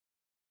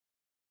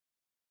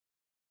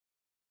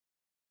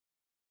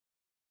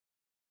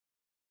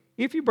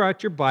If you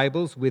brought your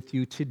Bibles with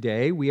you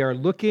today, we are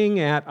looking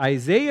at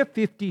Isaiah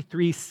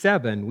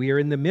 53:7. We are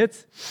in the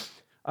midst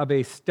of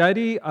a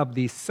study of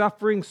the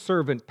suffering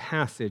servant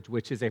passage,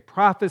 which is a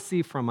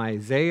prophecy from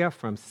Isaiah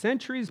from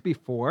centuries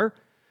before,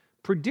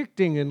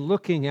 predicting and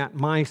looking at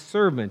my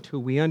servant, who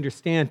we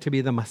understand to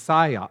be the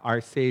Messiah, our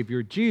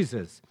Savior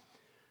Jesus.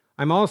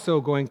 I'm also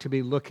going to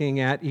be looking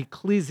at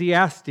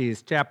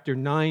Ecclesiastes chapter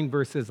 9,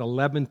 verses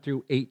 11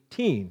 through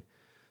 18.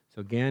 So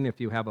again, if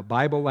you have a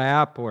Bible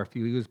app or if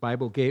you use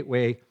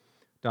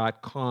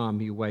BibleGateway.com,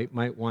 you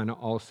might want to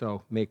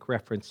also make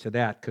reference to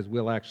that because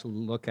we'll actually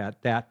look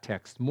at that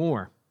text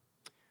more.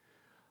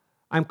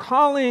 I'm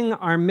calling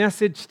our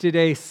message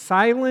today,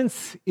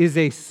 Silence is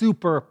a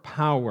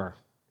Superpower.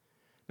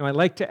 Now, I'd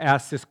like to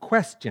ask this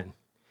question.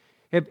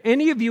 Have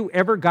any of you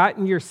ever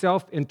gotten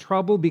yourself in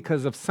trouble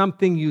because of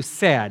something you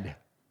said?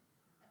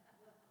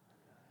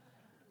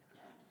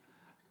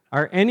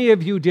 Are any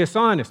of you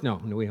dishonest? No,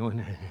 we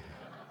don't.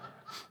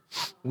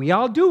 We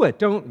all do it,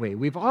 don't we?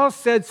 We've all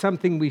said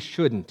something we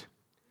shouldn't.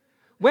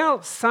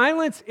 Well,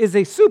 silence is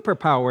a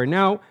superpower.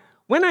 Now,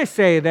 when I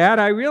say that,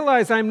 I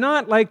realize I'm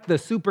not like the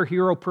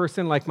superhero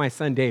person like my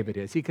son David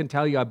is. He can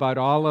tell you about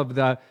all of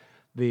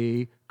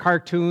the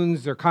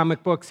cartoons or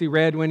comic books he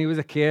read when he was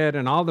a kid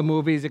and all the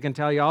movies. He can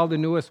tell you all the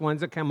newest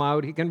ones that come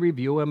out. He can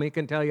review them. He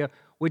can tell you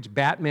which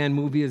Batman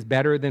movie is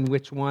better than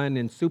which one,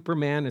 and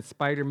Superman and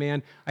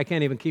Spider-Man. I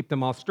can't even keep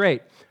them all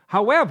straight.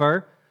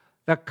 However,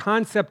 the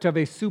concept of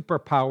a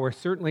superpower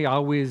certainly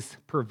always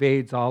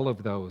pervades all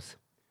of those.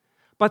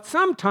 But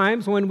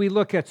sometimes when we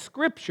look at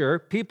Scripture,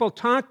 people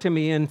talk to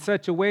me in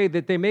such a way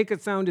that they make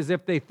it sound as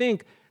if they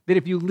think that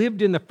if you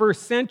lived in the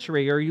first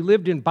century or you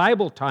lived in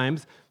Bible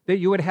times, that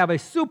you would have a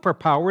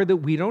superpower that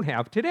we don't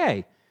have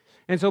today.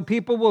 And so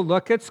people will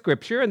look at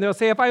Scripture and they'll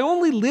say, if I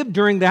only lived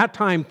during that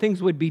time,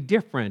 things would be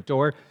different.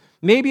 Or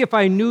maybe if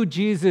I knew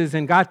Jesus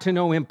and got to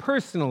know him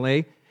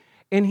personally.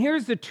 And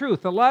here's the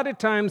truth. A lot of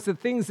times the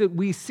things that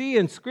we see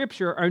in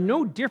Scripture are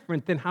no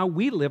different than how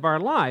we live our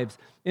lives.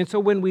 And so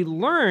when we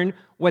learn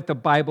what the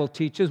Bible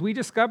teaches, we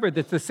discover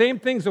that the same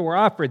things that were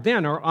offered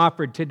then are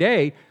offered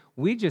today.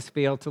 We just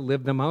fail to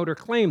live them out or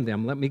claim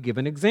them. Let me give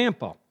an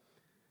example.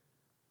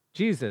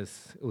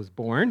 Jesus was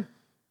born,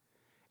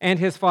 and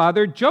his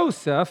father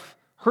Joseph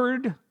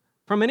heard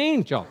from an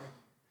angel.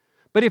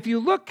 But if you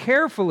look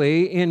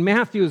carefully in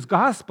Matthew's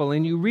gospel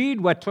and you read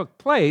what took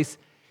place,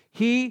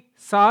 he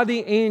saw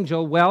the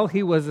angel while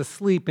he was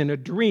asleep in a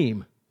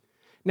dream.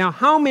 Now,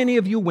 how many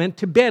of you went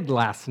to bed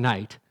last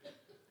night?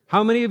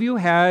 How many of you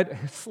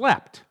had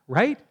slept,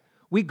 right?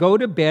 We go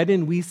to bed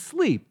and we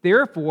sleep.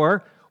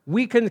 Therefore,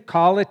 we can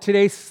call it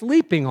today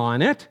sleeping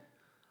on it.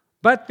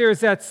 But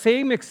there's that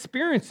same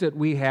experience that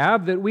we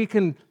have that we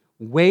can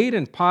wait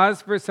and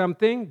pause for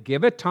something,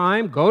 give it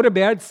time, go to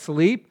bed,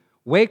 sleep,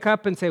 wake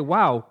up and say,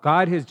 wow,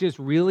 God has just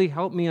really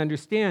helped me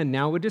understand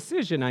now a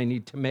decision I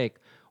need to make.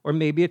 Or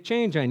maybe a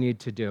change I need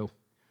to do.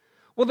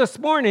 Well, this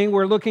morning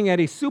we're looking at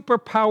a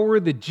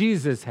superpower that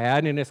Jesus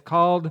had, and it's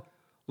called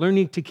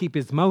learning to keep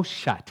his mouth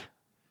shut.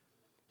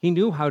 He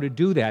knew how to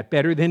do that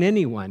better than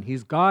anyone.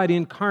 He's God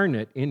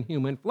incarnate in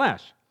human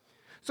flesh.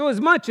 So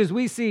as much as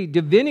we see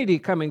divinity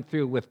coming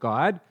through with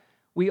God,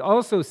 we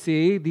also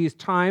see these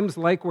times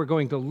like we're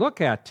going to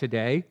look at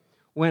today,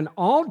 when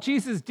all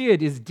Jesus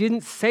did is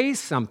didn't say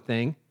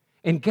something,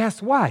 and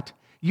guess what?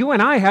 You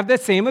and I have the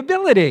same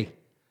ability.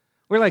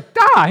 We're like,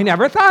 I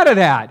never thought of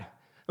that.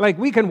 Like,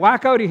 we can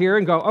walk out of here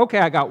and go, okay,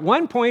 I got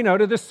 1 point out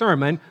of the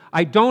sermon.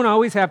 I don't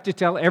always have to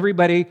tell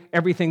everybody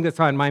everything that's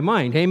on my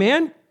mind.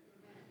 Amen?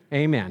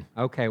 Amen.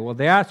 Okay, well,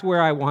 that's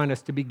where I want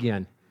us to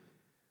begin.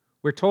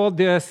 We're told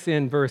this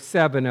in verse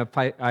 7 of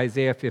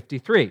Isaiah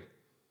 53.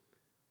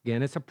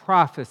 Again, it's a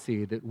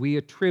prophecy that we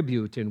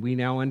attribute and we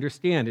now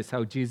understand is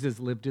how Jesus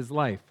lived his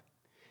life.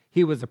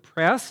 He was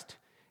oppressed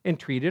and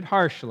treated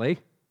harshly,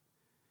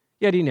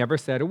 yet he never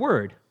said a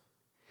word.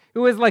 It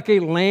was like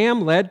a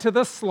lamb led to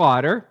the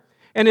slaughter,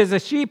 and as a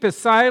sheep is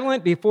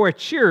silent before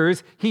its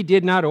shearers, he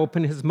did not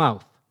open his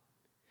mouth.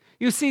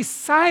 You see,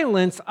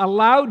 silence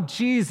allowed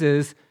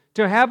Jesus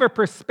to have a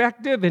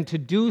perspective and to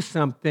do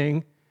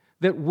something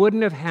that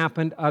wouldn't have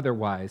happened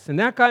otherwise. And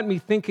that got me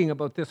thinking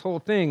about this whole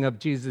thing of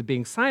Jesus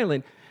being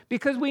silent,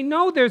 because we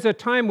know there's a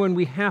time when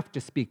we have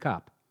to speak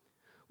up.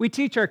 We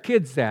teach our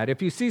kids that.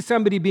 If you see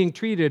somebody being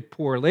treated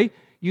poorly,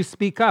 you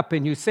speak up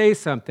and you say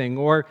something,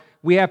 or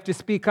we have to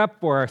speak up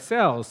for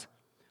ourselves.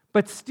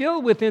 But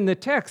still within the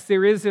text,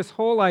 there is this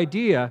whole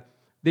idea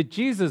that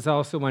Jesus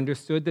also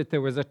understood that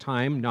there was a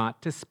time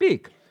not to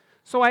speak.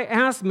 So I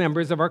asked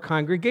members of our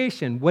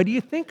congregation, what do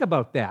you think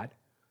about that?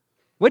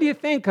 What do you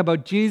think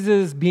about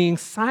Jesus being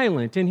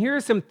silent? And here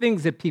are some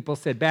things that people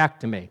said back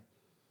to me.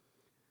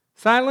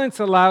 Silence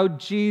allowed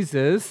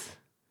Jesus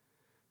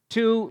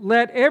to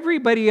let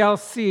everybody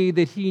else see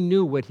that he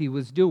knew what he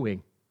was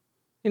doing.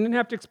 He didn't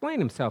have to explain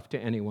himself to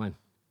anyone.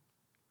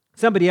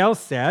 Somebody else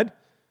said,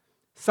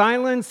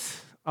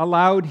 silence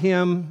allowed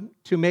him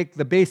to make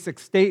the basic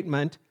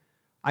statement,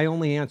 I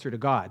only answer to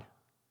God.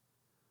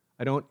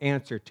 I don't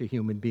answer to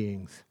human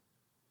beings.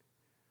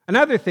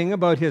 Another thing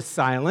about his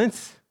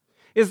silence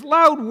His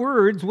loud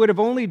words would have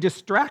only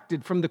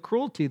distracted from the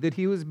cruelty that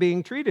he was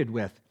being treated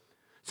with.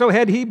 So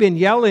had he been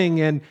yelling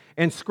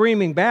and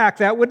screaming back,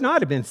 that would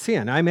not have been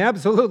sin. I'm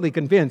absolutely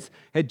convinced.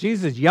 Had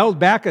Jesus yelled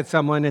back at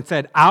someone and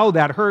said, "Ow,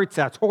 that hurts,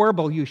 that's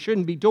horrible, you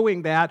shouldn't be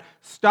doing that,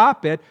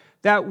 stop it,"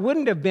 that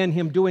wouldn't have been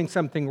him doing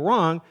something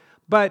wrong,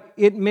 but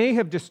it may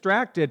have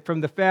distracted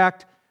from the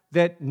fact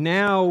that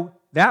now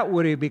that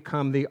would have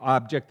become the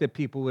object that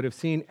people would have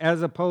seen,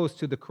 as opposed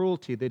to the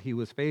cruelty that he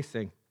was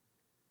facing.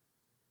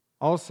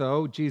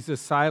 Also, Jesus'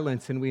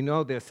 silence, and we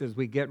know this as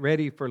we get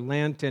ready for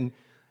Lent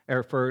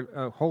or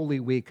for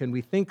Holy Week, and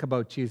we think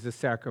about Jesus'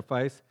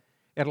 sacrifice,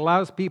 it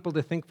allows people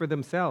to think for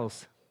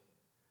themselves.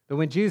 But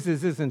when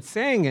Jesus isn't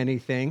saying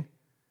anything,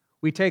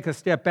 we take a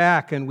step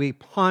back and we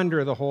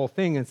ponder the whole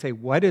thing and say,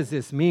 what does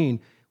this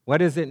mean? What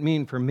does it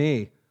mean for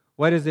me?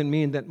 What does it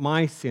mean that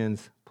my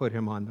sins put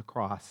him on the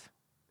cross?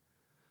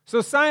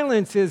 So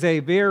silence is a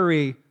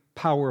very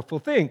powerful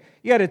thing.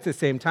 Yet at the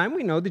same time,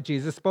 we know that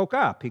Jesus spoke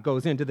up. He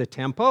goes into the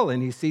temple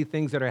and he sees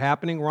things that are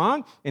happening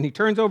wrong, and he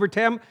turns over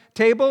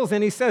tables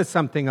and he says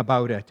something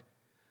about it.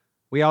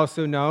 We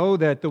also know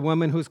that the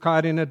woman who's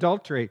caught in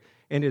adultery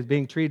and is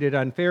being treated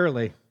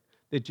unfairly,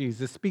 that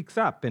Jesus speaks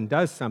up and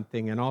does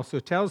something and also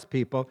tells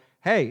people,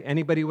 hey,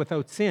 anybody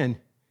without sin,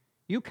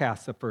 you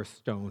cast the first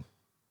stone.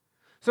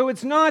 So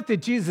it's not that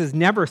Jesus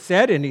never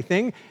said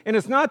anything, and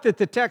it's not that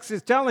the text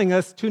is telling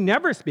us to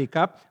never speak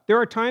up. There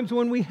are times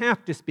when we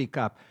have to speak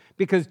up,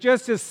 because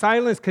just as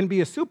silence can be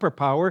a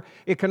superpower,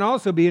 it can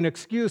also be an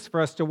excuse for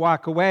us to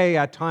walk away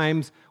at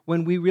times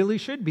when we really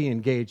should be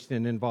engaged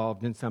and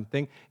involved in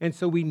something, and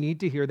so we need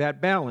to hear that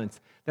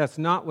balance. That's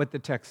not what the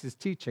text is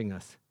teaching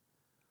us.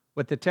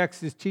 What the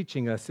text is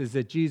teaching us is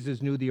that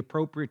Jesus knew the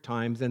appropriate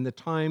times and the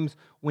times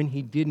when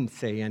he didn't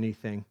say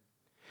anything.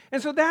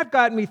 And so that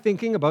got me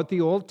thinking about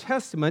the Old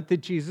Testament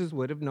that Jesus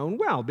would have known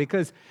well.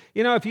 Because,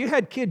 if you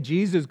had kid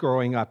Jesus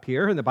growing up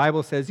here, and the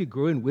Bible says he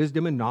grew in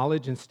wisdom and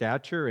knowledge and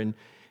stature,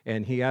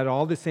 and he had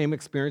all the same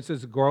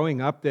experiences growing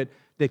up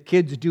that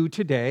kids do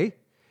today,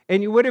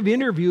 and you would have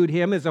interviewed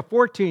him as a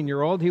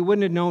 14-year-old, he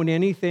wouldn't have known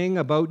anything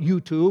about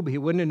YouTube, he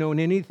wouldn't have known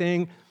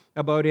anything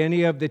about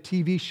any of the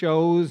TV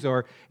shows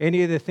or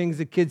any of the things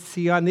that kids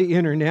see on the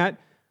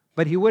internet,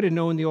 but he would have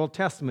known the Old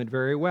Testament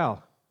very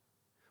well.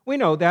 We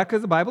know that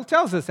because the Bible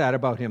tells us that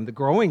about him. That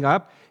growing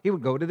up, he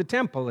would go to the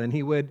temple and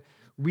he would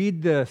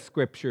read the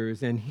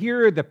scriptures and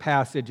hear the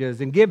passages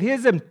and give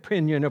his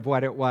opinion of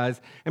what it was.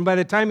 And by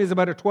the time he was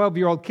about a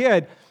 12-year-old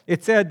kid,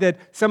 it said that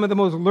some of the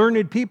most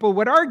learned people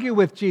would argue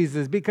with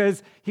Jesus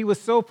because he was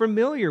so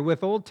familiar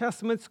with Old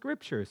Testament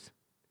scriptures.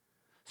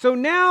 So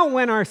now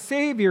when our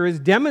Savior is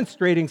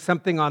demonstrating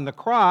something on the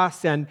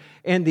cross and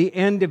the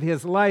end of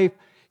his life,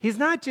 he's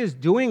not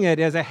just doing it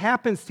as a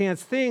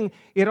happenstance thing.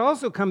 It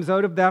also comes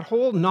out of that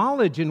whole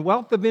knowledge and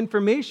wealth of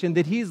information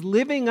that he's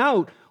living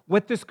out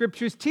what the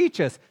scriptures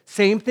teach us.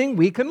 Same thing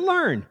we can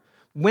learn.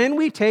 When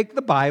we take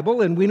the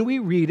Bible and when we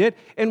read it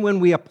and when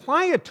we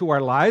apply it to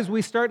our lives,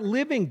 we start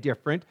living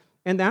different.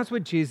 And that's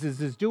what Jesus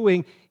is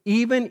doing,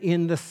 even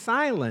in the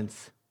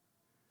silence.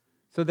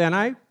 So then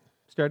I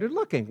started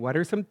looking. What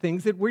are some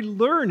things that we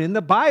learn in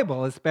the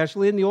Bible,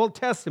 especially in the Old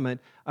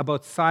Testament,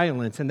 about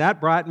silence? And that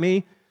brought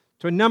me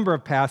to a number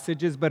of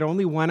passages, but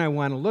only one I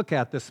want to look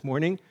at this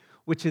morning,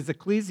 which is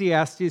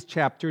Ecclesiastes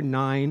chapter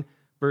 9,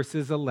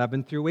 verses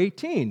 11 through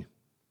 18.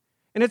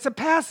 And it's a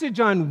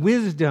passage on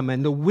wisdom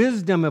and the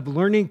wisdom of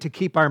learning to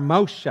keep our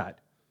mouth shut,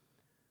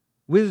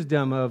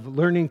 wisdom of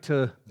learning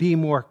to be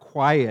more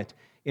quiet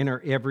in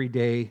our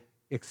everyday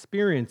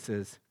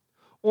experiences,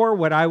 or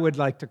what I would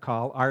like to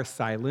call our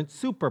silent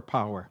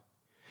superpower.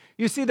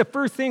 You see, the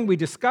first thing we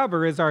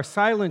discover is our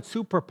silent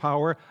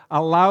superpower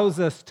allows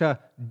us to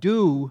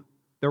do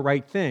the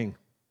right thing.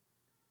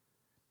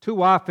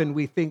 Too often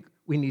we think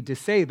we need to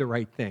say the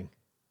right thing.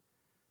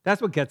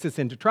 That's what gets us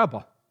into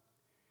trouble.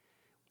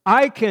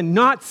 I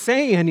cannot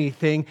say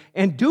anything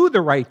and do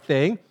the right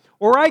thing,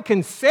 or I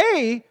can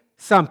say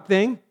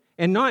something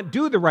and not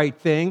do the right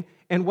thing,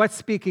 and what's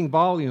speaking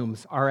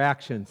volumes are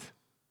actions.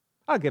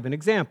 I'll give an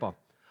example.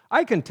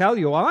 I can tell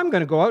you, well, I'm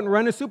going to go out and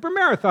run a super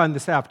marathon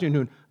this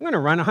afternoon. I'm going to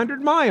run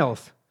 100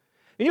 miles.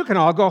 And you can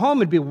all go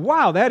home and be,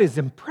 wow, that is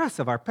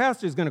impressive. Our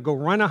pastor's going to go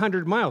run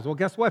 100 miles. Well,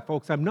 guess what,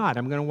 folks? I'm not.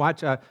 I'm going to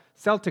watch a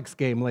Celtics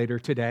game later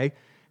today,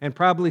 and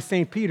probably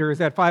St. Peter is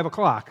at 5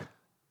 o'clock.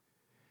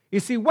 You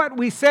see, what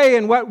we say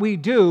and what we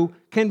do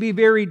can be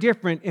very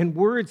different, and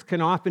words can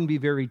often be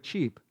very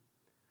cheap.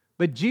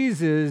 But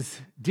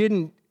Jesus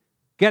didn't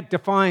get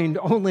defined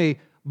only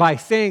by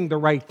saying the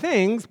right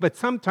things, but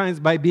sometimes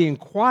by being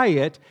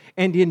quiet,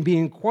 and in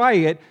being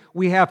quiet,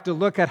 we have to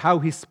look at how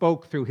he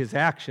spoke through his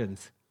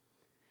actions.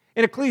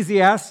 In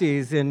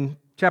Ecclesiastes, in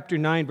chapter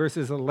 9,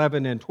 verses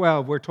 11 and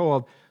 12, we're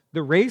told,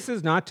 "The race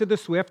is not to the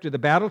swift or the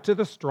battle to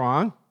the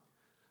strong,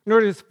 nor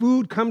does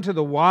food come to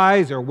the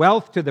wise or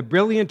wealth to the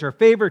brilliant or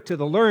favor to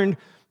the learned,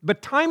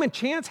 but time and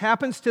chance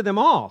happens to them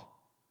all.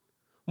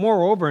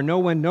 Moreover, no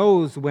one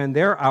knows when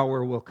their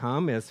hour will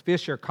come, as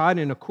fish are caught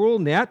in a cruel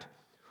net,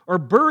 or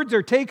birds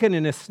are taken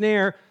in a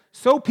snare,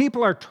 so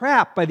people are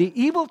trapped by the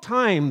evil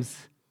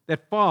times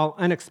that fall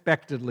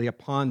unexpectedly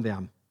upon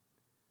them.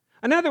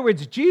 In other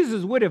words,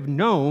 Jesus would have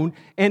known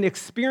and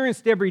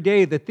experienced every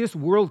day that this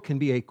world can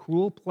be a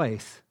cruel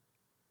place.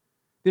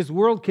 This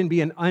world can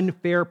be an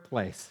unfair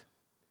place.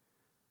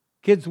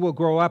 Kids will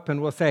grow up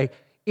and will say,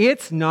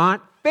 "It's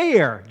not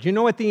fair." Do you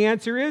know what the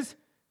answer is?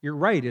 You're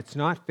right, it's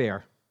not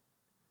fair.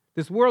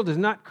 This world is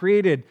not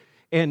created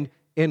and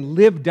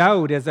lived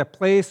out as a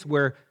place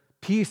where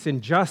peace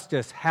and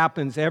justice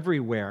happens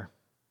everywhere.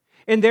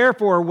 And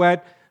therefore,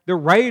 what the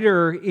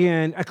writer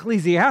in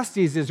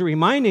Ecclesiastes is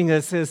reminding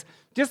us is,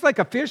 just like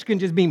a fish can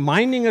just be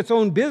minding its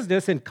own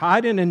business and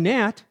caught in a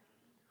net,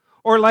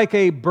 or like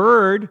a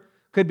bird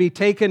could be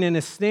taken in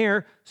a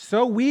snare,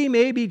 so we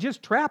may be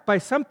just trapped by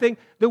something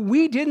that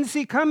we didn't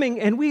see coming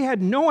and we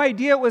had no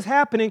idea it was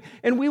happening.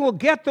 And we will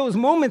get those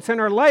moments in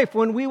our life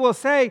when we will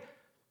say,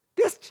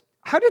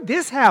 how did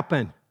this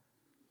happen?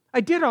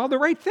 I did all the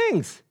right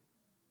things.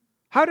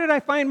 How did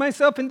I find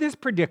myself in this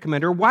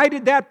predicament? Or why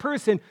did that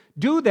person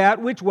do that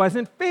which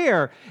wasn't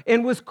fair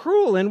and was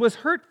cruel and was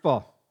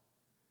hurtful?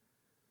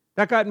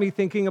 That got me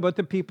thinking about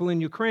the people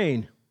in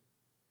Ukraine.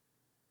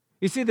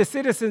 You see, the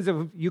citizens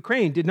of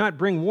Ukraine did not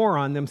bring war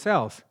on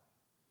themselves.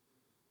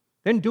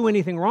 They didn't do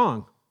anything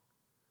wrong.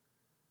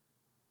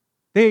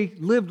 They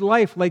lived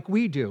life like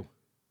we do.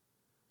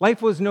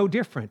 Life was no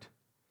different.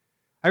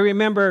 I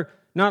remember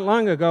not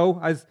long ago,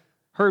 I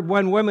heard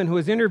one woman who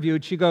was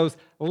interviewed, she goes,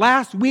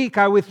 "Last week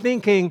I was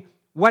thinking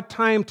what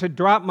time to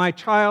drop my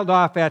child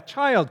off at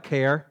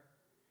childcare,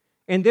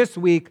 and this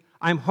week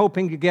I'm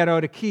hoping to get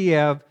out of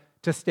Kiev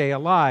to stay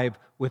alive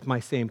with my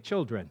same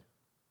children."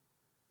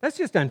 That's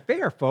just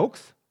unfair,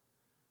 folks.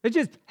 It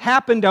just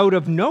happened out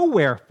of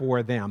nowhere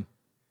for them.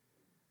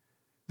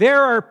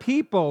 There are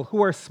people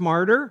who are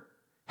smarter,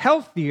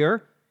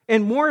 healthier,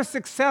 and more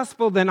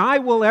successful than I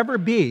will ever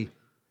be.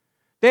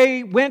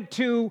 They went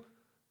to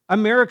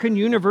American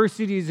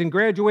universities and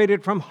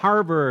graduated from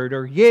Harvard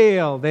or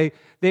Yale.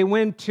 They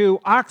went to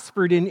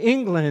Oxford in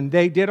England.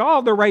 They did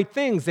all the right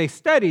things. They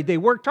studied. They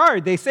worked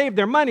hard. They saved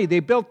their money.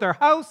 They built their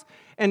house.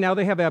 And now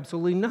they have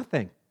absolutely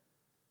nothing.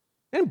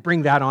 They didn't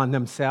bring that on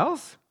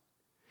themselves.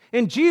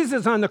 And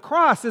Jesus on the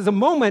cross is a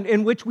moment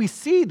in which we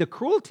see the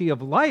cruelty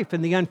of life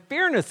and the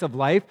unfairness of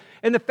life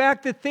and the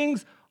fact that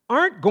things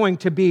aren't going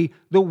to be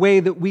the way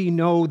that we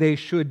know they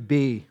should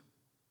be.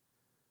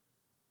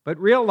 But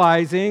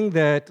realizing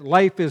that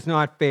life is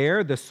not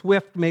fair, the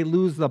swift may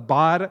lose the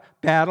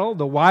battle,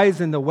 the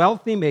wise and the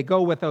wealthy may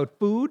go without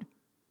food,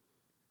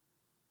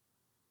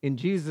 in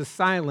Jesus'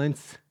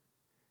 silence,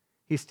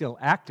 he still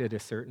acted a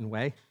certain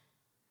way.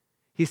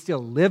 He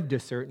still lived a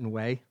certain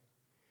way.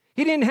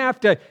 He didn't have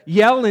to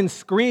yell and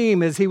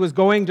scream as he was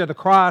going to the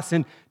cross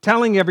and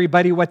telling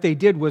everybody what they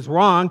did was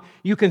wrong.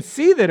 You can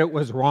see that it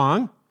was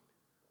wrong,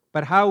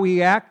 but how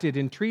he acted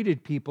and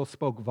treated people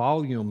spoke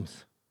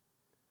volumes.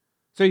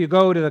 So you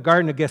go to the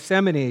Garden of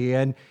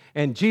Gethsemane,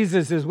 and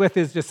Jesus is with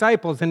his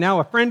disciples, and now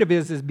a friend of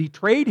his has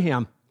betrayed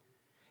him.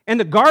 And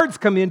the guards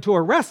come in to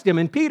arrest him,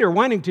 and Peter,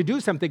 wanting to do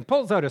something,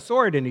 pulls out a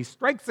sword, and he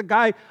strikes the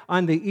guy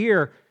on the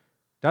ear.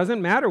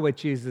 Doesn't matter what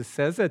Jesus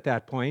says at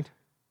that point.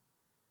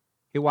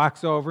 He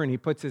walks over and he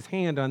puts his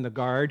hand on the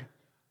guard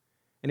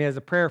and he has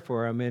a prayer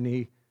for him and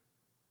he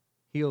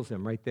heals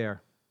him right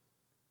there.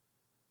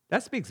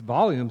 That speaks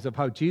volumes of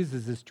how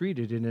Jesus is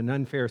treated in an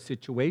unfair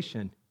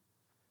situation.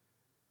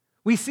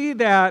 We see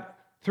that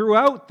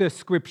throughout the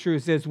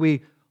scriptures as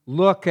we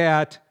look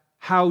at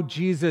how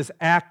Jesus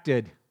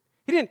acted.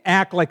 He didn't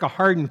act like a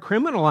hardened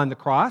criminal on the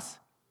cross.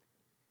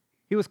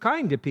 He was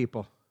kind to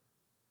people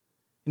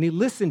and he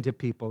listened to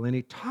people and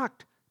he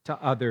talked to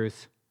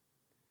others.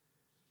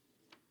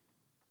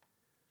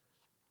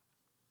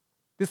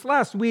 This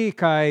last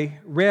week, I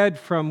read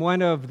from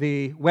one of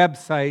the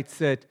websites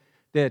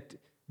that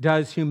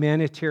does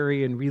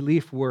humanitarian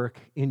relief work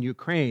in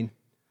Ukraine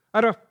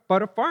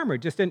about a farmer,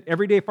 just an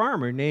everyday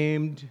farmer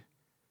named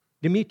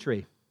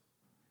Dmitry.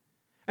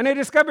 And I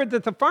discovered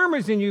that the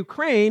farmers in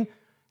Ukraine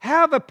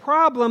have a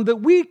problem that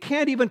we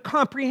can't even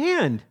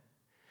comprehend.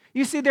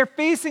 You see, they're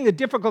facing a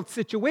difficult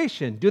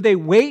situation. Do they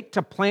wait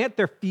to plant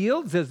their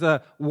fields as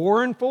the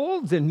war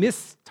unfolds and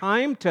miss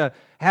time to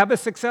have a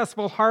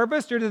successful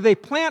harvest? Or do they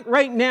plant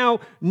right now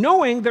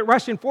knowing that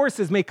Russian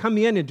forces may come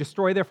in and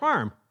destroy their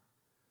farm?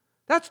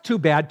 That's two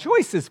bad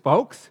choices,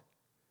 folks.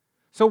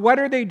 So what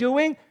are they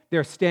doing?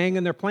 They're staying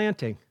and they're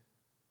planting.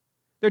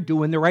 They're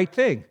doing the right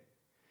thing.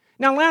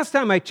 Now, last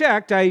time I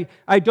checked, I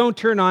don't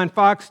turn on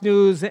Fox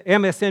News,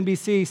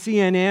 MSNBC,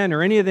 CNN,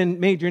 or any of the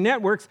major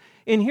networks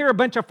and hear a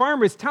bunch of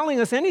farmers telling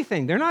us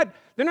anything. They're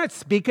not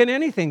speaking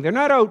anything. They're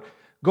not out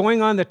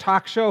going on the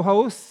talk show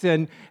hosts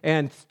and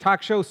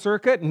talk show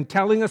circuit and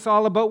telling us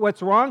all about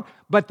what's wrong,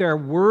 but their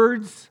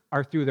words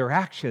are through their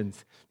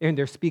actions, and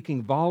they're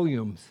speaking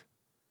volumes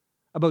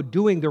about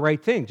doing the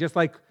right thing, just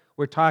like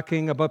we're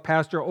talking about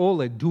Pastor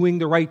Oleg doing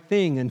the right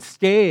thing and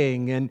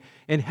staying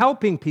and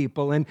helping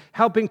people and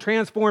helping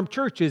transform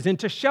churches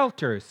into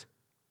shelters.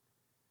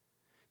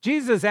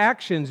 Jesus'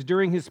 actions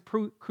during his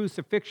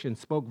crucifixion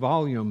spoke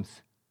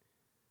volumes.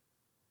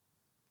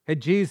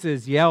 Had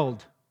Jesus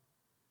yelled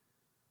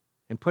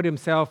and put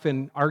himself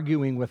in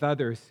arguing with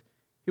others,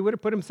 he would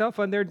have put himself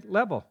on their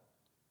level.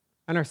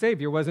 And our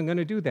Savior wasn't going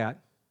to do that.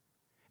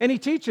 And he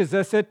teaches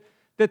us that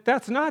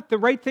that's not the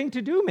right thing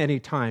to do many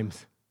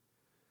times.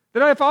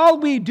 That if all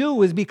we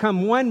do is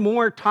become one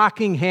more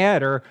talking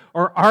head or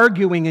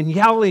arguing and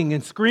yelling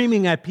and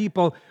screaming at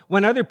people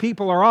when other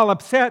people are all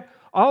upset,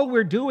 all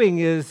we're doing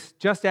is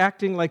just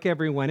acting like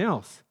everyone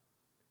else.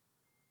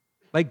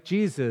 Like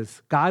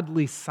Jesus,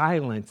 godly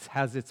silence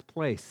has its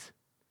place.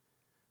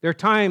 There are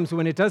times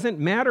when it doesn't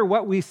matter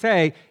what we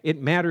say,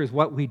 it matters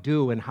what we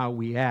do and how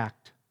we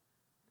act.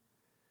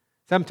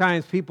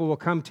 Sometimes people will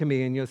come to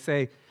me and you'll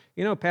say,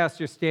 you know,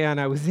 Pastor Stan,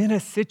 I was in a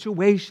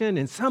situation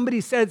and somebody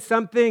said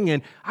something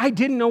and I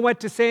didn't know what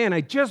to say and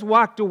I just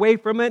walked away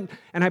from it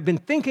and I've been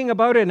thinking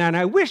about it and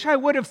I wish I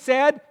would have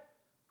said.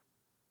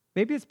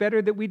 Maybe it's better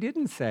that we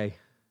didn't say.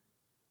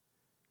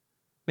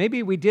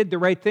 Maybe we did the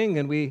right thing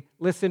and we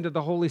listened to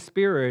the Holy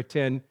Spirit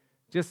and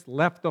just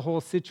left the whole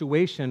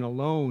situation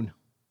alone.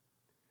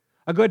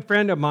 A good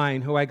friend of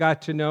mine who I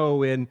got to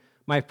know in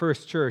my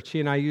first church,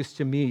 he and I used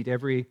to meet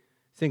every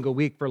single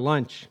week for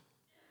lunch.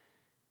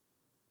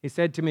 He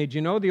said to me, do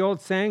you know the old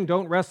saying,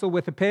 don't wrestle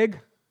with a pig?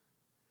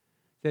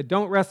 He said,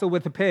 don't wrestle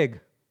with a pig.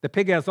 The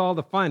pig has all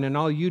the fun and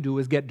all you do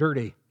is get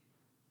dirty.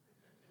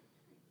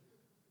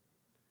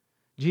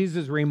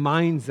 Jesus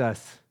reminds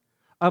us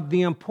of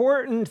the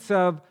importance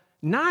of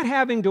not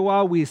having to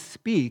always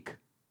speak,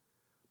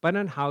 but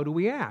on how do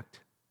we act.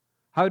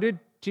 How did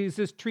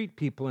Jesus treat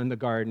people in the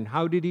garden?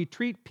 How did he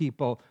treat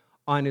people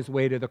on his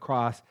way to the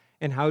cross?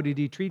 And how did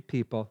he treat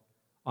people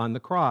on the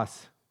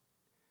cross?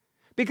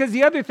 Because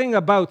the other thing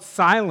about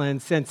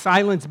silence, and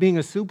silence being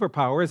a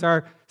superpower, is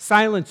our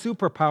silent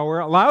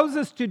superpower allows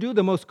us to do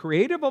the most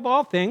creative of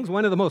all things,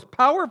 one of the most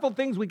powerful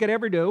things we could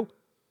ever do,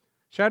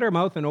 shut our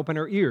mouth and open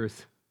our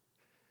ears.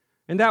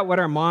 Isn't that what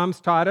our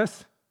moms taught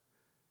us?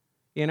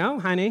 You know,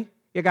 honey,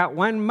 you got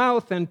one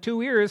mouth and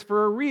two ears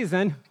for a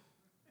reason.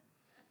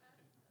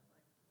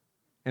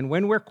 And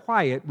when we're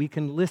quiet, we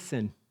can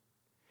listen.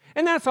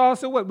 And that's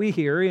also what we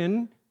hear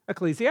in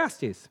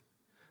Ecclesiastes.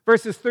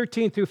 Verses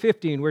 13 through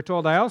 15, we're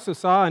told, I also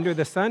saw under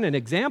the sun an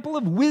example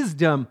of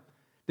wisdom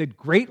that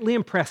greatly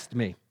impressed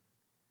me.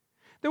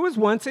 There was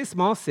once a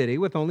small city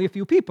with only a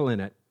few people in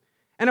it,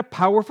 and a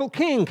powerful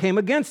king came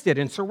against it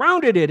and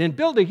surrounded it and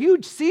built a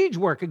huge siege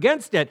work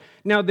against it.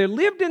 Now there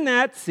lived in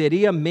that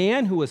city a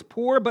man who was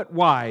poor but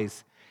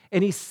wise,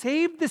 and he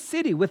saved the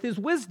city with his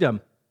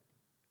wisdom.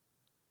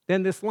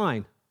 Then this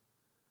line,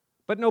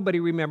 but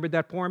nobody remembered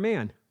that poor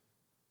man.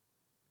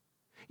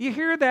 You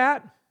hear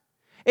that?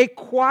 A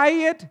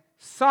quiet,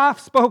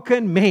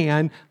 soft-spoken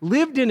man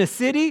lived in a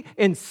city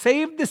and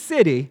saved the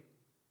city,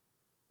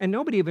 and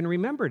nobody even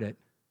remembered it.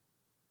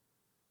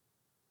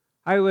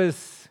 I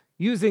was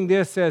using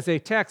this as a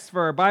text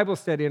for our Bible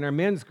study in our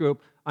men's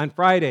group on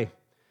Friday,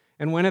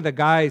 and one of the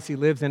guys, he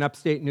lives in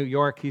upstate New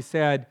York, he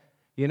said,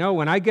 you know,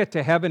 when I get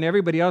to heaven,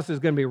 everybody else is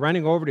going to be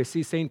running over to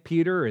see St.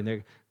 Peter, and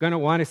they're going to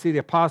want to see the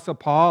Apostle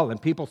Paul,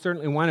 and people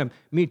certainly want to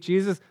meet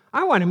Jesus.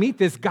 I want to meet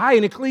this guy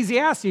in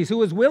Ecclesiastes who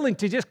was willing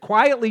to just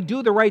quietly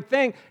do the right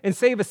thing and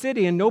save a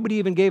city, and nobody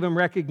even gave him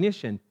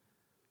recognition.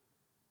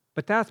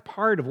 But that's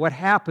part of what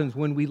happens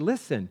when we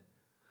listen.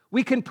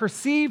 We can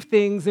perceive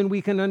things and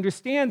we can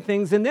understand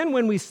things, and then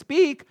when we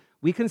speak,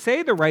 we can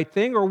say the right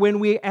thing, or when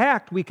we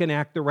act, we can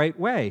act the right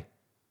way.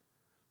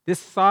 This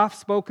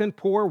soft-spoken,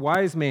 poor,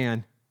 wise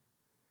man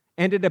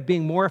ended up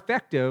being more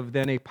effective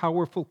than a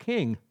powerful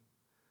king.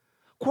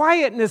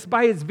 Quietness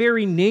by its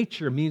very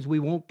nature means we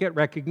won't get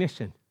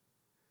recognition.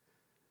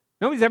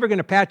 Nobody's ever going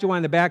to pat you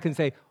on the back and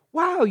say,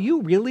 wow,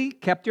 you really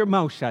kept your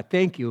mouth shut.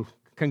 Thank you.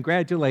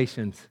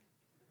 Congratulations.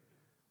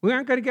 We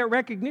aren't going to get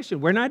recognition.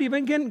 We're not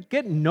even going to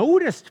get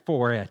noticed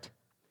for it.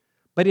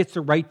 But it's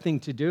the right thing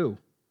to do.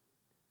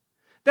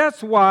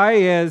 That's why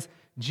as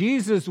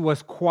Jesus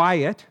was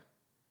quiet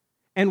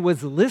and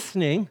was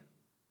listening,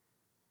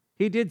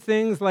 he did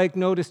things like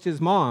noticed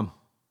his mom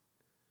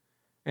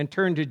and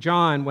turned to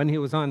John when he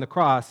was on the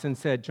cross and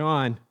said,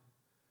 John,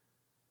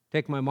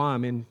 take my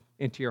mom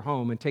into your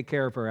home and take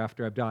care of her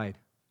after I've died.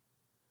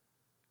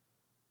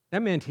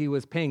 That meant he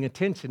was paying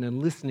attention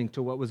and listening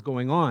to what was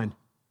going on.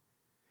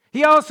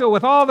 He also,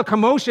 with all the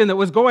commotion that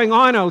was going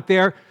on out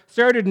there,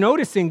 started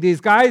noticing these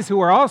guys who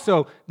were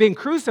also being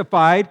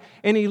crucified,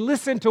 and he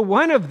listened to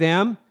one of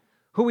them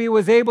who he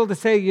was able to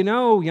say, you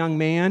know, young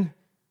man,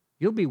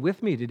 you'll be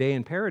with me today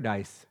in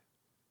paradise.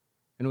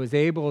 And was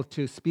able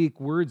to speak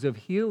words of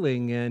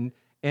healing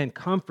and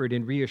comfort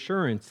and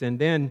reassurance. And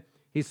then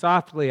he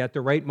softly, at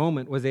the right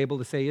moment, was able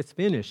to say, it's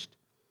finished.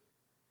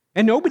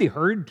 And nobody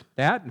heard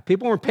that.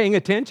 People weren't paying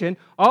attention.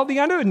 All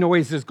the other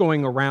noises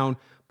going around.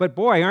 But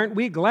boy, aren't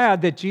we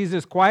glad that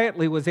Jesus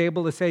quietly was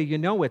able to say, you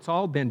know, it's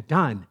all been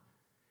done.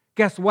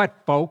 Guess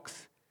what,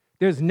 folks?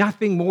 There's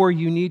nothing more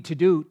you need to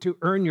do to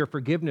earn your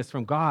forgiveness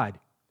from God.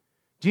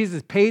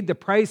 Jesus paid the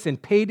price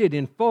and paid it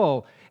in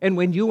full. And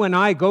when you and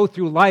I go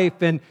through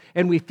life and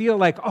we feel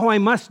like, oh, I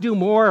must do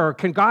more, or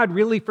can God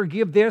really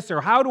forgive this,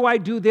 or how do I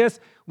do this?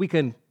 We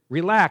can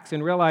relax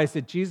and realize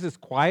that Jesus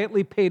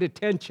quietly paid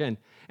attention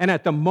And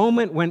at the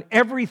moment when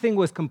everything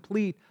was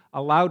complete,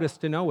 allowed us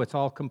to know it's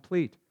all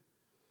complete.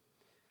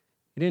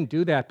 He didn't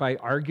do that by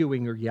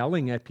arguing or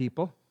yelling at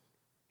people.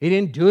 He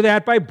didn't do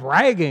that by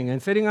bragging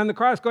and sitting on the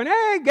cross going,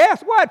 hey,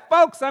 guess what,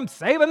 folks? I'm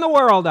saving the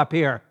world up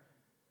here.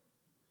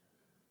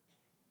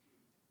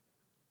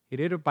 He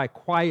did it by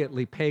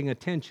quietly paying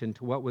attention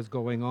to what was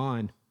going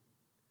on.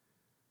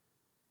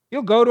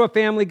 You'll go to a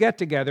family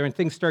get-together and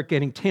things start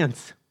getting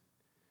tense.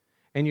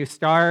 And you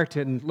start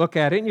and look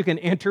at it and you can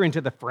enter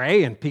into the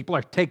fray and people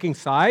are taking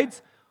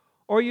sides.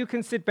 Or you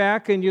can sit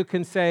back and you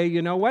can say,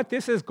 you know what,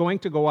 this is going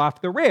to go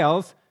off the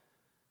rails,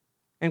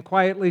 and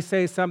quietly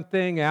say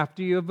something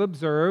after you've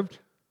observed.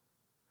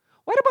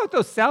 What about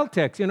those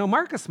Celtics? You know,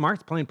 Marcus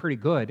Smart's playing pretty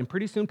good, and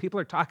pretty soon people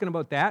are talking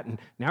about that, and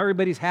now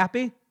everybody's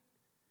happy.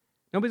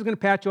 Nobody's going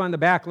to pat you on the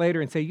back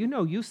later and say, you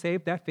know, you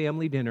saved that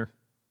family dinner.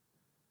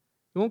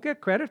 You won't get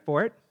credit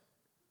for it.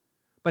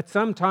 But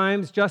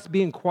sometimes just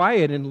being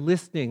quiet and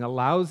listening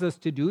allows us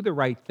to do the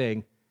right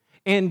thing.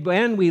 And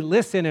when we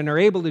listen and are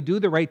able to do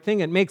the right thing,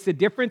 it makes a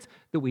difference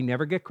that we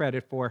never get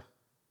credit for.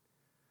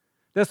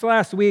 This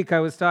last week, I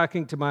was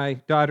talking to my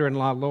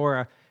daughter-in-law,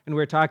 Laura, and we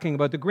were talking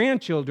about the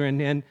grandchildren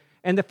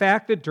and the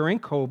fact that during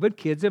COVID,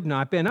 kids have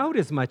not been out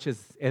as much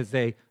as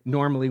they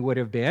normally would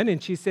have been.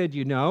 And she said,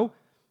 you know,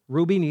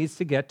 Ruby needs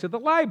to get to the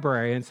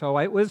library. And so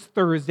it was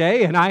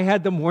Thursday, and I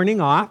had the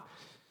morning off,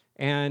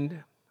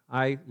 and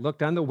I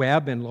looked on the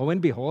web, and lo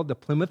and behold, the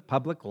Plymouth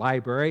Public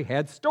Library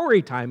had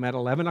story time at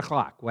 11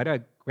 o'clock. What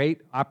a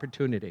great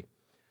opportunity.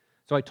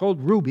 So I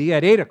told Ruby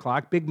at 8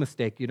 o'clock, big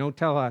mistake, you don't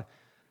tell a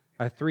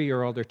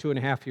 3-year-old or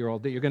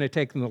 2.5-year-old that you're going to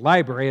take them to the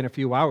library in a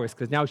few hours,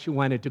 because now she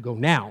wanted to go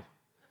now.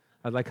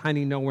 I was like,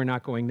 honey, no, we're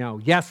not going now.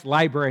 Yes,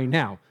 library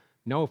now.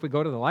 No, if we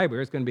go to the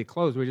library, it's going to be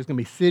closed. We're just going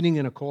to be sitting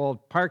in a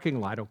cold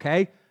parking lot,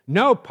 okay?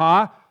 No,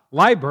 Pa,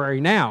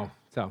 library now.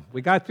 So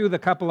we got through the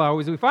couple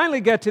hours. We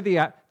finally get to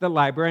the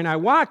library, and I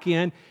walk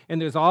in,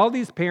 and there's all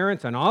these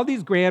parents and all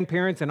these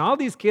grandparents and all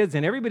these kids,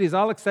 and everybody's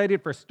all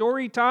excited for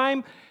story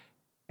time,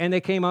 and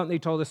they came out and they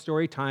told us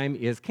story time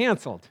is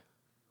canceled.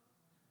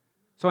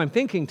 So I'm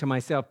thinking to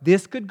myself,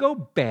 this could go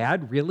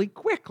bad really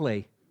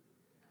quickly.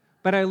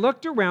 But I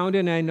looked around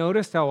and I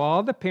noticed how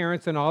all the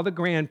parents and all the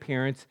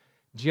grandparents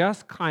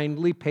just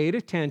kindly paid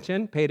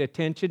attention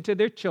to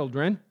their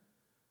children,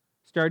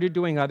 started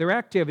doing other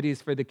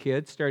activities for the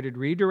kids, started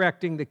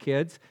redirecting the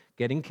kids,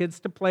 getting kids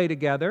to play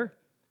together.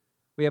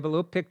 We have a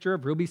little picture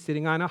of Ruby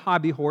sitting on a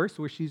hobby horse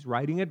where she's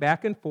riding it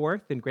back and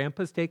forth, and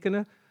Grandpa's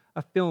taken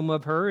a film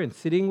of her and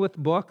sitting with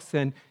books,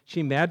 and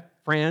she met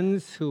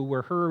friends who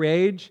were her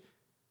age.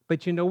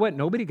 But you know what?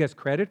 Nobody gets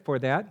credit for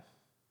that.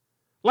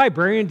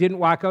 Librarian didn't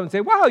walk out and say,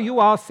 wow, you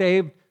all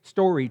saved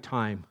story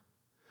time.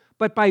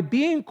 But by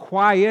being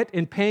quiet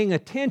and paying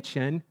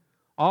attention,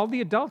 all the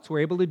adults were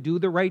able to do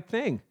the right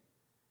thing.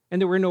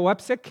 And there were no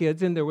upset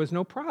kids, and there was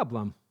no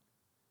problem.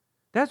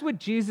 That's what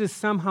Jesus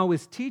somehow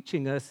is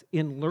teaching us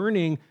in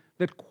learning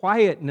that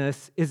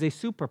quietness is a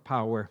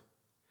superpower.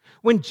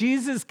 When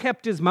Jesus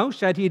kept his mouth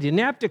shut, he didn't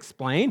have to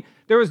explain.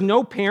 There was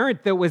no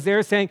parent that was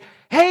there saying,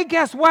 hey,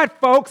 guess what,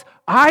 folks?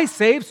 I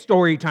saved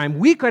story time.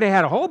 We could have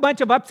had a whole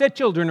bunch of upset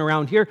children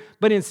around here,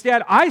 but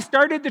instead I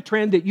started the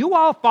trend that you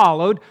all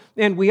followed,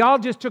 and we all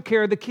just took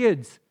care of the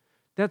kids.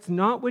 That's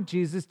not what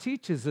Jesus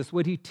teaches us.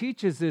 What he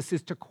teaches us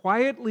is to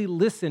quietly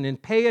listen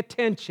and pay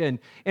attention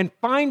and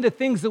find the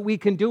things that we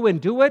can do and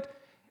do it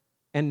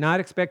and not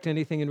expect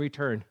anything in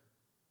return.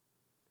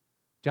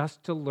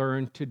 Just to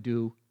learn to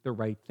do the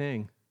right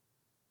thing.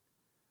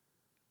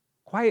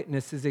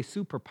 Quietness is a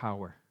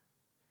superpower.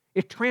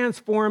 It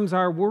transforms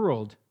our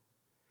world.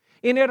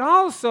 And it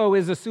also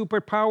is a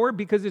superpower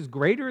because it's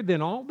greater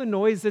than all the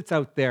noise that's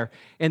out there.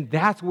 And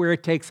that's where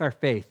it takes our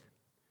faith.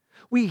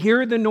 We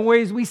hear the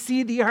noise, we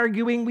see the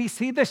arguing, we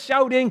see the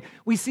shouting,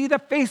 we see the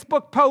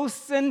Facebook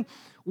posts and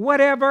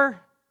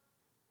whatever.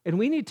 And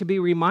we need to be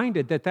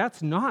reminded that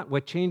that's not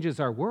what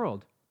changes our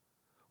world.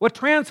 What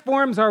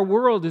transforms our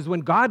world is when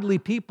godly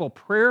people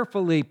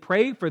prayerfully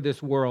pray for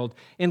this world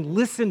and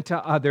listen to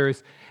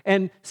others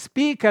and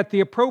speak at the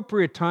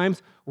appropriate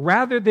times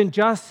rather than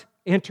just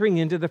entering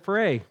into the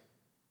fray.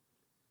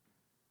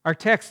 Our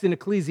text in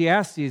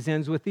Ecclesiastes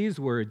ends with these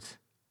words.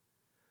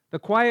 The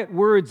quiet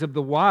words of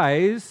the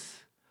wise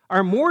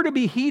are more to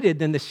be heeded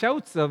than the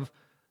shouts of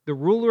the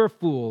ruler of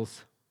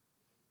fools.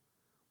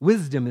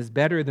 Wisdom is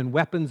better than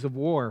weapons of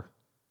war.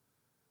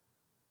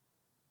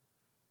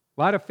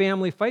 A lot of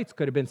family fights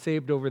could have been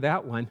saved over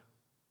that one.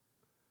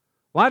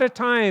 A lot of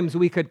times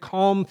we could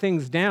calm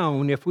things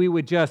down if we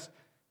would just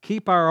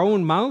keep our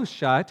own mouths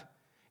shut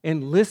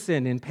and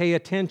listen and pay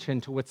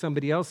attention to what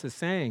somebody else is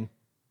saying.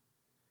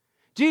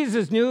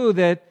 Jesus knew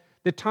that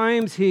the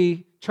times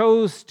he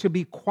chose to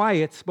be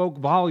quiet spoke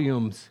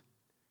volumes.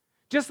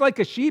 Just like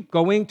a sheep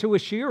going to a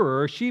shearer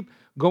or a sheep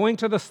going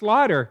to the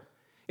slaughter.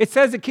 It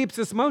says it keeps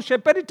its mouth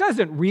shut, but it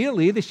doesn't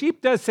really. The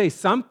sheep does say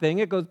something.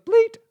 It goes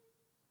bleat,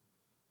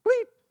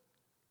 bleat,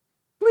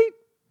 bleat.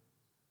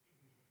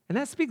 And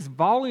that speaks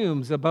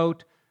volumes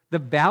about the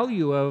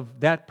value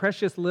of that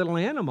precious little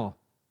animal.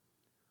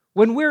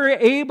 When we're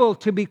able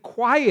to be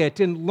quiet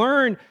and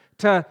learn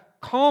to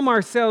calm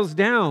ourselves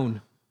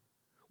down,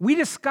 we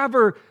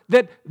discover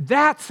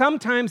that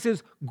sometimes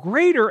is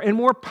greater and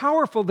more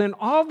powerful than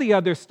all the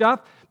other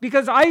stuff,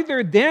 because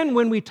either then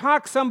when we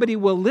talk, somebody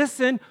will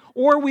listen,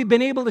 or we've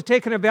been able to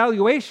take an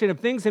evaluation of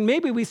things, and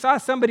maybe we saw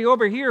somebody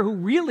over here who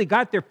really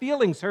got their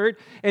feelings hurt,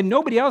 and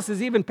nobody else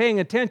is even paying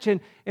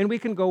attention, and we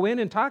can go in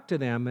and talk to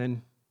them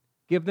and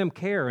give them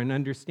care and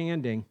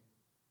understanding.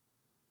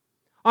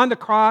 On the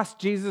cross,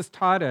 Jesus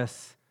taught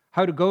us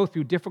how to go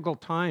through difficult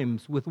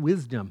times with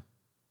wisdom.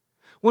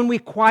 When we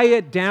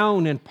quiet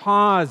down and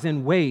pause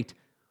and wait,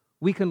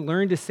 we can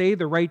learn to say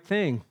the right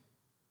thing.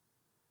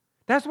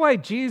 That's why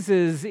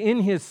Jesus,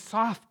 in his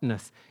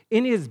softness,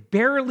 in his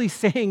barely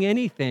saying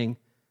anything,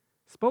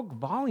 spoke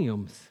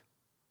volumes.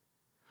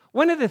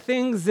 One of the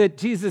things that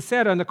Jesus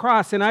said on the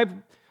cross, and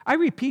I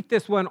repeat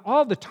this one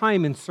all the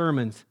time in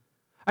sermons.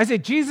 I say,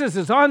 Jesus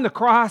is on the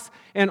cross,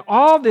 and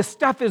all this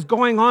stuff is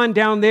going on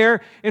down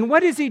there. And what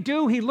does he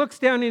do? He looks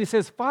down and he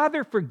says,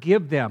 Father,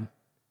 forgive them.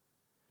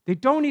 They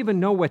don't even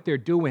know what they're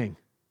doing.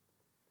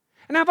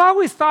 And I've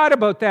always thought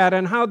about that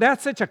and how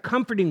that's such a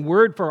comforting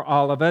word for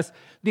all of us,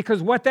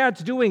 because what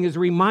that's doing is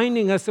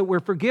reminding us that we're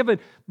forgiven.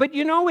 But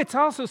you know, it's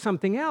also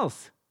something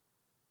else.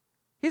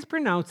 He's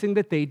pronouncing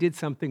that they did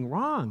something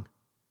wrong.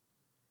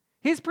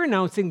 He's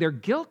pronouncing their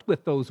guilt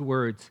with those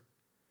words.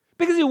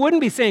 Because he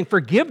wouldn't be saying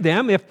forgive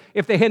them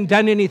if they hadn't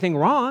done anything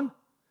wrong.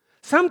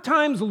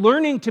 Sometimes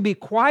learning to be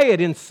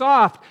quiet and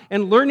soft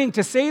and learning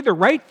to say the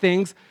right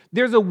things,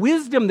 there's a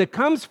wisdom that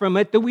comes from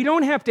it that we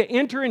don't have to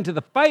enter into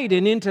the fight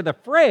and into the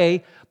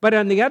fray, but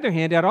on the other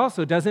hand, that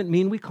also doesn't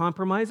mean we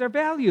compromise our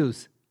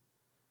values.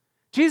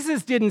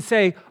 Jesus didn't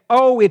say,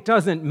 oh, it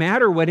doesn't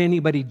matter what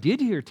anybody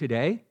did here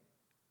today.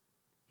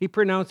 He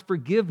pronounced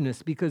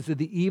forgiveness because of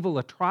the evil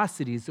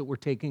atrocities that were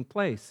taking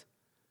place.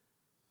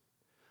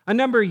 A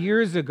number of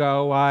years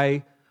ago,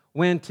 I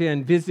went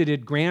and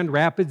visited Grand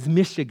Rapids,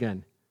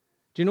 Michigan.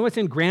 Do you know what's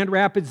in Grand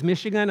Rapids,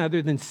 Michigan,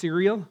 other than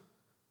cereal?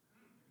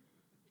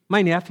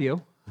 My nephew.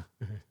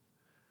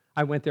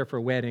 I went there for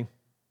a wedding.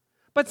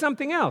 But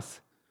something else,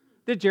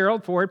 the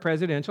Gerald Ford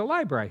Presidential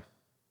Library.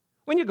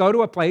 When you go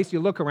to a place, you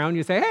look around,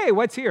 you say, hey,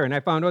 what's here? And I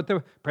found out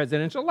the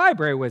Presidential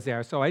Library was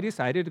there, so I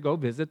decided to go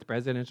visit the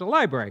Presidential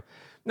Library.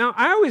 Now,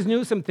 I always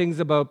knew some things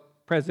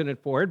about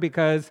President Ford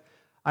because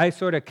I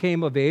sort of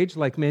came of age,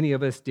 like many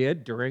of us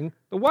did, during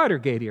the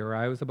Watergate era.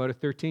 I was about a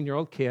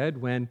 13-year-old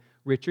kid when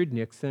Richard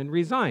Nixon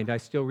resigned. I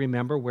still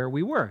remember where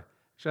we were.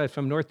 Actually, I was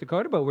from North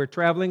Dakota, but we're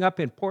traveling up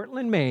in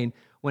Portland, Maine,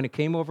 when it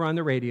came over on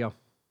the radio.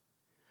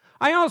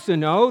 I also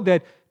know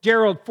that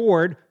Gerald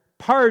Ford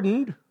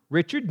pardoned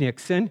Richard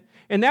Nixon,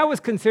 and that was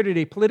considered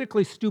a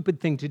politically stupid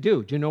thing to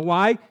do. Do you know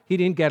why? He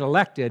didn't get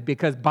elected,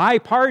 because by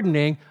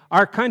pardoning,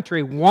 our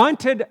country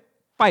wanted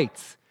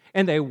fights,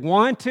 and they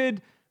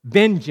wanted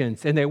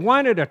vengeance, and they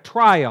wanted a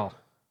trial.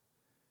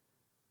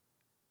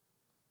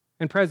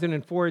 And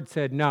President Ford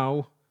said,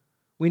 no,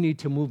 we need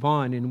to move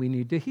on and we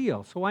need to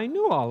heal. So I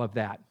knew all of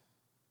that.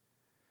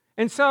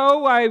 And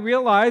so I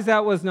realized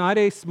that was not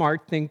a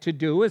smart thing to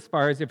do as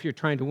far as if you're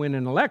trying to win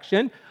an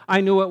election.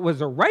 I knew it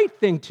was a right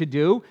thing to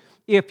do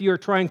if you're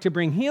trying to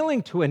bring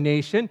healing to a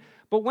nation.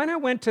 But when I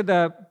went to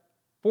the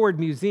Ford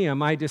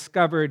Museum, I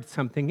discovered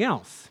something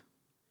else.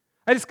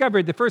 I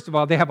discovered that, first of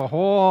all, they have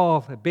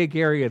a big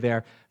area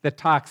there that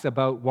talks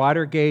about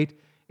Watergate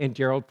and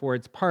Gerald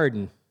Ford's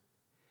pardon.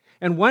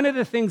 And one of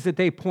the things that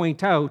they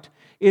point out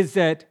is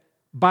that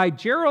by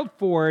Gerald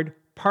Ford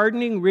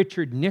pardoning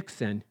Richard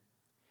Nixon,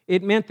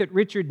 it meant that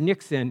Richard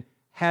Nixon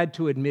had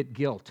to admit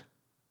guilt,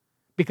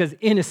 because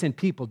innocent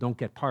people don't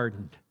get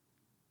pardoned.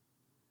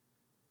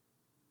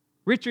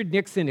 Richard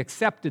Nixon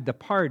accepted the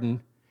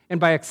pardon, and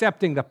by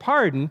accepting the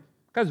pardon,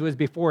 because it was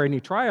before any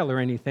trial or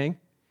anything,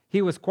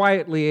 he was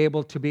quietly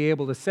able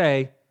to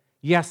say,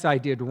 yes, I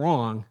did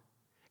wrong.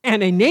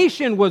 And a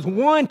nation was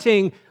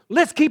wanting,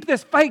 let's keep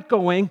this fight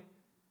going.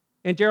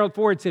 And Gerald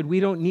Ford said, we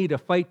don't need a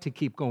fight to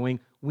keep going.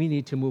 We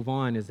need to move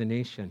on as a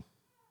nation.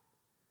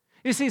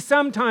 You see,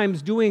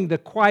 sometimes doing the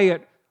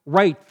quiet,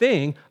 right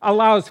thing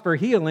allows for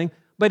healing,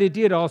 but it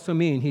did also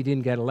mean he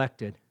didn't get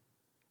elected,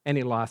 and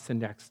he lost the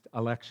next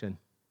election.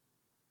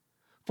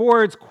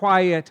 Ford's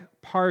quiet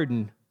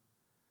pardon.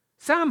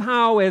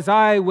 Somehow, as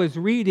I was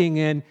reading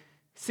and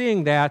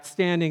seeing that,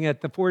 standing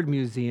at the Ford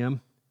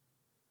Museum,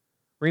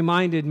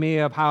 reminded me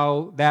of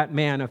how that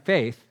man of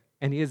faith,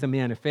 and he is a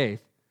man of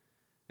faith,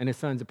 and his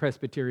son's a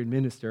Presbyterian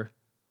minister,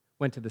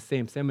 went to the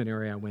same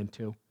seminary I went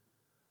to,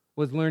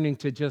 was learning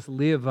to just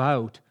live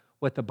out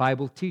what the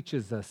Bible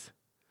teaches us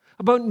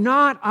about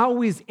not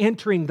always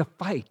entering the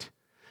fight,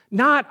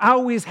 not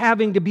always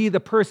having to be the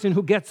person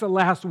who gets the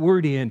last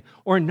word in,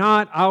 or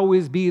not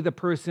always be the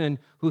person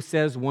who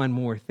says one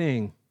more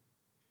thing.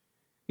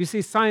 You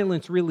see,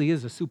 silence really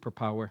is a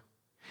superpower.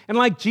 And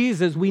like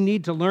Jesus, we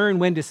need to learn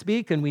when to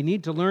speak, and we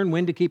need to learn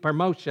when to keep our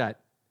mouth shut.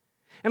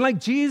 And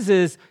like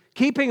Jesus,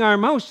 keeping our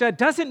mouth shut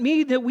doesn't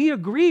mean that we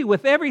agree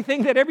with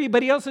everything that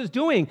everybody else is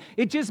doing.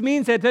 It just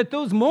means that at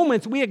those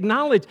moments we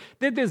acknowledge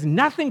that there's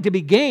nothing to be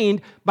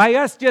gained by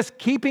us just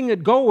keeping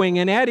it going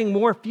and adding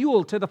more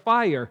fuel to the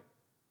fire.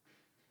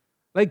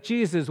 Like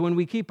Jesus, when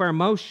we keep our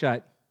mouth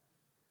shut,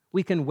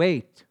 we can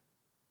wait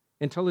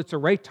until it's the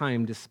right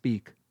time to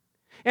speak.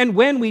 And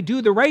when we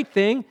do the right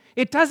thing,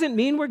 it doesn't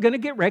mean we're going to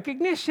get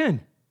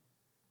recognition.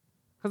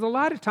 Because a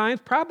lot of times,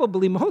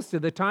 probably most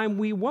of the time,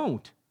 we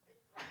won't.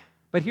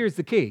 But here's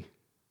the key.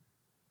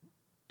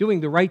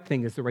 Doing the right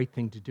thing is the right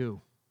thing to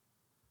do.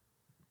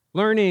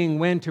 Learning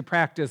when to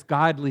practice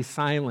godly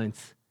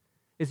silence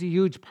is a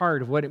huge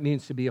part of what it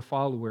means to be a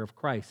follower of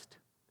Christ.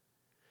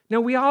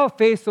 Now, we all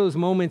face those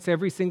moments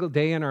every single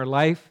day in our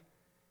life,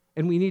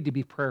 and we need to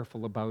be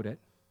prayerful about it.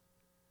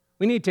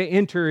 We need to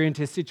enter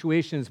into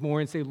situations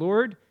more and say,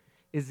 Lord,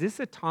 is this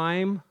a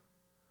time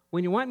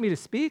when you want me to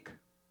speak?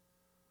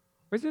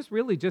 Or is this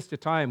really just a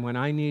time when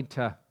I need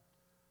to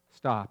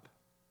stop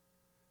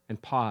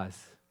and pause?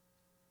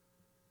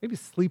 Maybe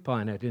sleep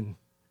on it and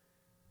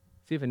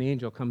see if an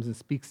angel comes and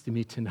speaks to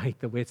me tonight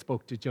the way it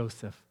spoke to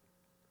Joseph.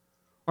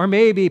 Or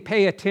maybe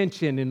pay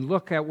attention and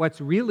look at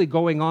what's really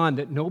going on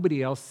that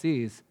nobody else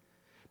sees.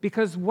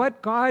 Because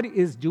what God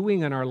is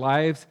doing in our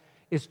lives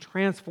is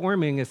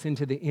transforming us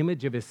into the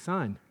image of His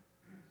Son.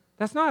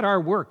 That's not our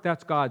work,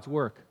 that's God's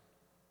work.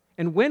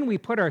 And when we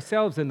put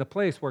ourselves in the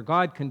place where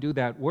God can do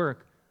that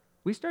work,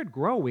 we start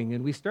growing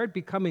and we start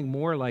becoming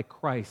more like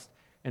Christ.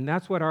 And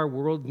that's what our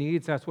world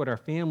needs, that's what our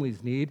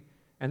families need,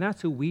 and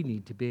that's who we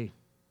need to be.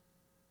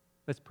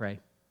 Let's pray.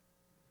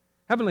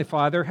 Heavenly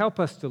Father, help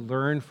us to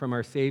learn from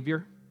our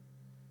Savior.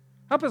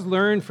 Help us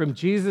learn from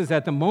Jesus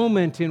at the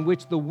moment in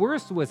which the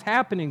worst was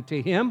happening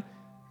to Him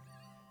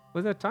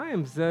was at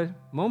times the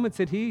moments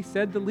that He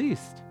said the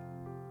least.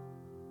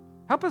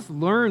 Help us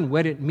learn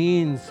what it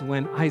means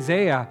when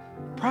Isaiah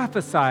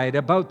prophesied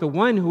about the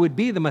one who would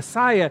be the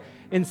Messiah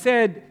and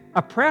said,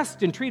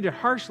 oppressed and treated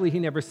harshly, he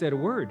never said a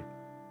word.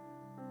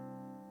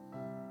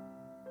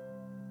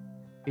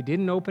 He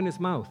didn't open his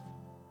mouth.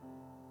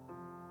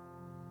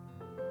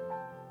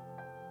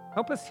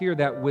 Help us hear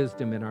that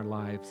wisdom in our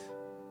lives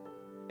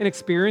and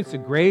experience the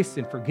grace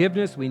and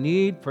forgiveness we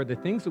need for the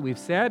things that we've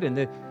said and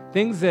the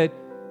things that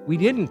we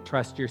didn't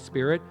trust your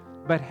Spirit,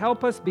 but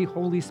help us be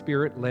Holy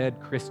Spirit-led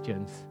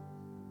Christians,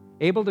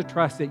 able to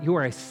trust that you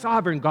are a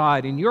sovereign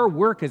God and your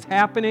work is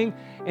happening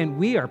and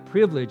we are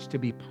privileged to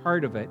be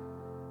part of it.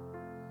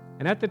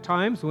 And at the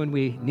times when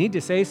we need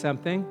to say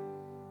something,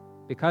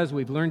 because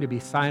we've learned to be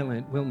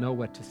silent, we'll know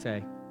what to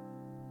say.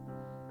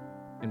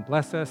 And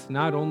bless us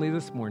not only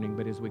this morning,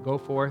 but as we go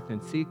forth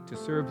and seek to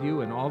serve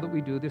you in all that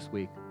we do this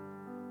week.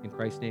 In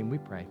Christ's name we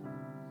pray.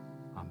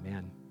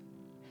 Amen.